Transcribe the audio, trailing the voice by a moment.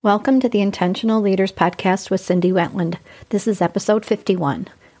Welcome to the Intentional Leaders Podcast with Cindy Wentland. This is episode 51.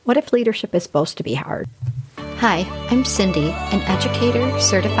 What if leadership is supposed to be hard? Hi, I'm Cindy, an educator,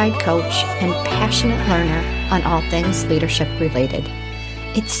 certified coach, and passionate learner on all things leadership related.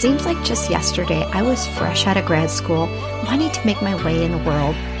 It seems like just yesterday I was fresh out of grad school, wanting to make my way in the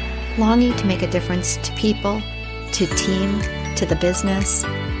world, longing to make a difference to people, to team, to the business.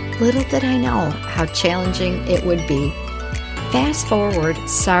 Little did I know how challenging it would be. Fast forward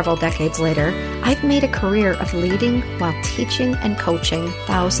several decades later, I've made a career of leading while teaching and coaching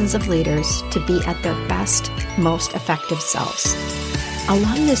thousands of leaders to be at their best, most effective selves.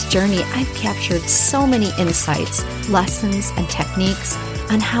 Along this journey, I've captured so many insights, lessons, and techniques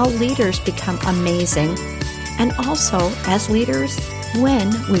on how leaders become amazing, and also, as leaders, when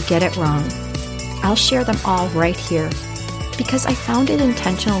we get it wrong. I'll share them all right here, because I founded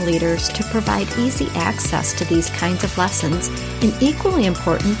Intentional Leaders to provide easy access to these kinds of lessons, and equally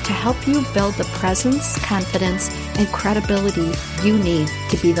important, to help you build the presence, confidence, and credibility you need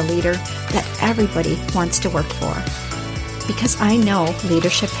to be the leader that everybody wants to work for. Because I know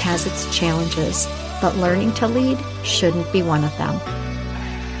leadership has its challenges, but learning to lead shouldn't be one of them.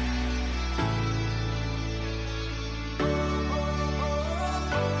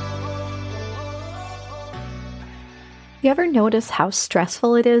 You ever notice how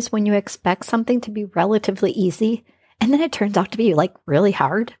stressful it is when you expect something to be relatively easy, and then it turns out to be really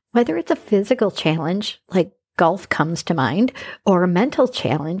hard? Whether it's a physical challenge, like golf comes to mind, or a mental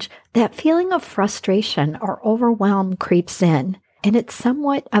challenge, that feeling of frustration or overwhelm creeps in, and it's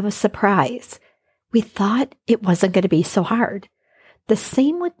somewhat of a surprise. We thought it wasn't going to be so hard. The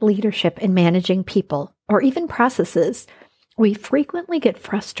same with leadership and managing people, or even processes. We frequently get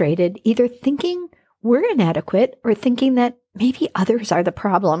frustrated either thinking we're inadequate or thinking that maybe others are the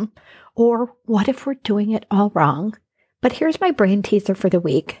problem, or what if we're doing it all wrong? But here's my brain teaser for the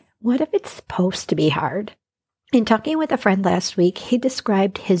week. What if it's supposed to be hard? In talking with a friend last week, he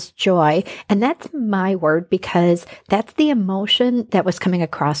described his joy, and that's my word because that's the emotion that was coming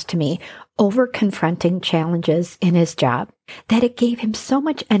across to me over confronting challenges in his job, that it gave him so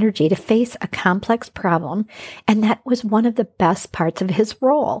much energy to face a complex problem, and that was one of the best parts of his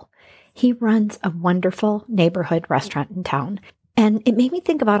role. He runs a wonderful neighborhood restaurant in town, and it made me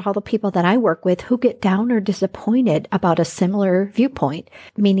think about all the people that I work with who get down or disappointed about a similar viewpoint,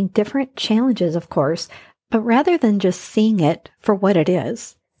 meaning different challenges, of course, but rather than just seeing it for what it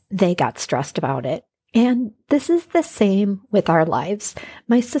is, they got stressed about it. And this is the same with our lives.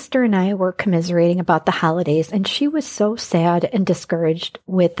 My sister and I were commiserating about the holidays, and she was so sad and discouraged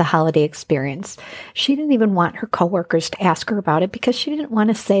with the holiday experience. She didn't even want her coworkers to ask her about it because she didn't want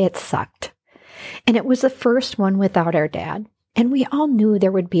to say it sucked. And it was the first one without our dad. And we all knew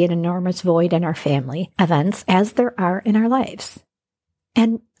there would be an enormous void in our family events, as there are in our lives.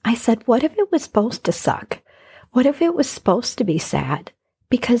 And I said, what if it was supposed to suck? What if it was supposed to be sad?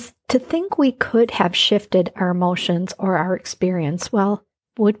 Because to think we could have shifted our emotions or our experience, well,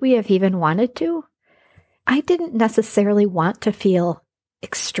 would we have even wanted to? I didn't necessarily want to feel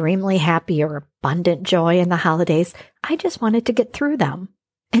extremely happy or abundant joy in the holidays. I just wanted to get through them.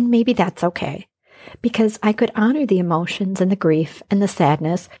 And maybe that's okay, because I could honor the emotions and the grief and the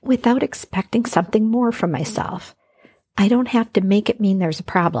sadness without expecting something more from myself. I don't have to make it mean there's a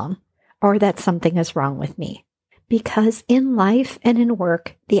problem or that something is wrong with me. Because in life and in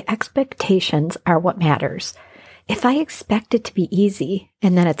work, the expectations are what matters. If I expect it to be easy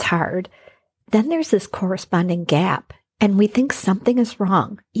and then it's hard, then there's this corresponding gap, and we think something is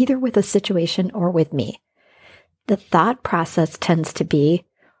wrong, either with a situation or with me. The thought process tends to be,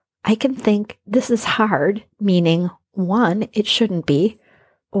 I can think this is hard, meaning 1, it shouldn't be,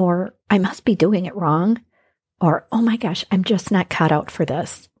 or I must be doing it wrong, or oh my gosh, I'm just not cut out for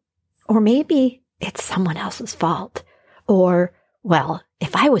this. Or maybe it's someone else's fault. Or, well,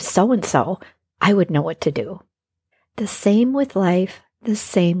 if I was so-and-so, I would know what to do. The same with life, the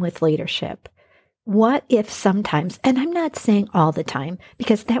same with leadership. What if sometimes, and I'm not saying all the time,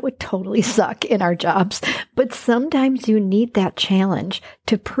 because that would totally suck in our jobs, but sometimes you need that challenge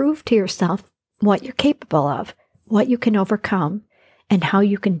to prove to yourself what you're capable of, what you can overcome, and how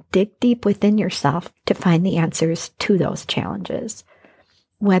you can dig deep within yourself to find the answers to those challenges.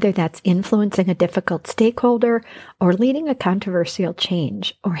 Whether that's influencing a difficult stakeholder or leading a controversial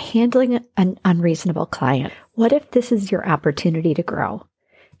change or handling an unreasonable client, what if this is your opportunity to grow?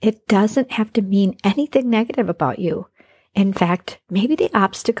 It doesn't have to mean anything negative about you. In fact, maybe the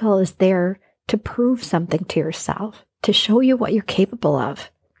obstacle is there to prove something to yourself, to show you what you're capable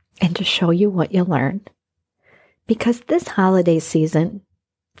of, and to show you what you learn. Because this holiday season,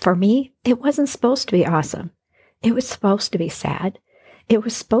 for me, it wasn't supposed to be awesome. It was supposed to be sad. It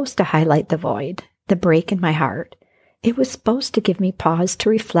was supposed to highlight the void, the break in my heart. It was supposed to give me pause to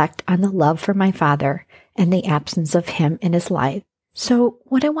reflect on the love for my father and the absence of him in his life. So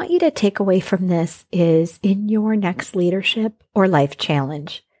what I want you to take away from this is in your next leadership or life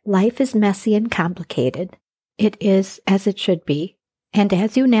challenge, life is messy and complicated. It is as it should be. And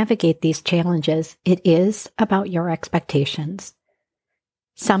as you navigate these challenges, it is about your expectations.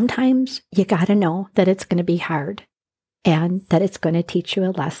 Sometimes you got to know that it's going to be hard and that it's going to teach you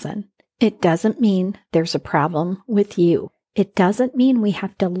a lesson. It doesn't mean there's a problem with you. It doesn't mean we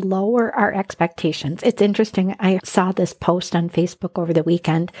have to lower our expectations. It's interesting. I saw this post on Facebook over the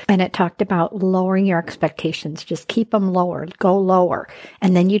weekend, and it talked about lowering your expectations. Just keep them lower, go lower,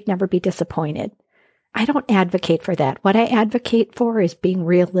 and then you'd never be disappointed. I don't advocate for that. What I advocate for is being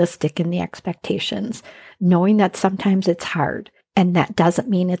realistic in the expectations, knowing that sometimes it's hard, and that doesn't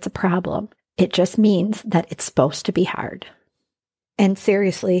mean it's a problem. It just means that it's supposed to be hard. And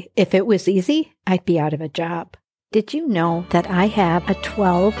seriously, if it was easy, I'd be out of a job. Did you know that I have a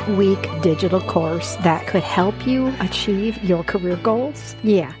 12-week digital course that could help you achieve your career goals?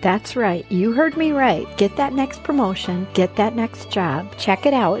 Yeah, that's right. You heard me right. Get that next promotion, get that next job. Check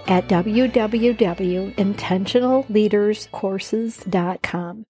it out at www.intentionalleaderscourses.com.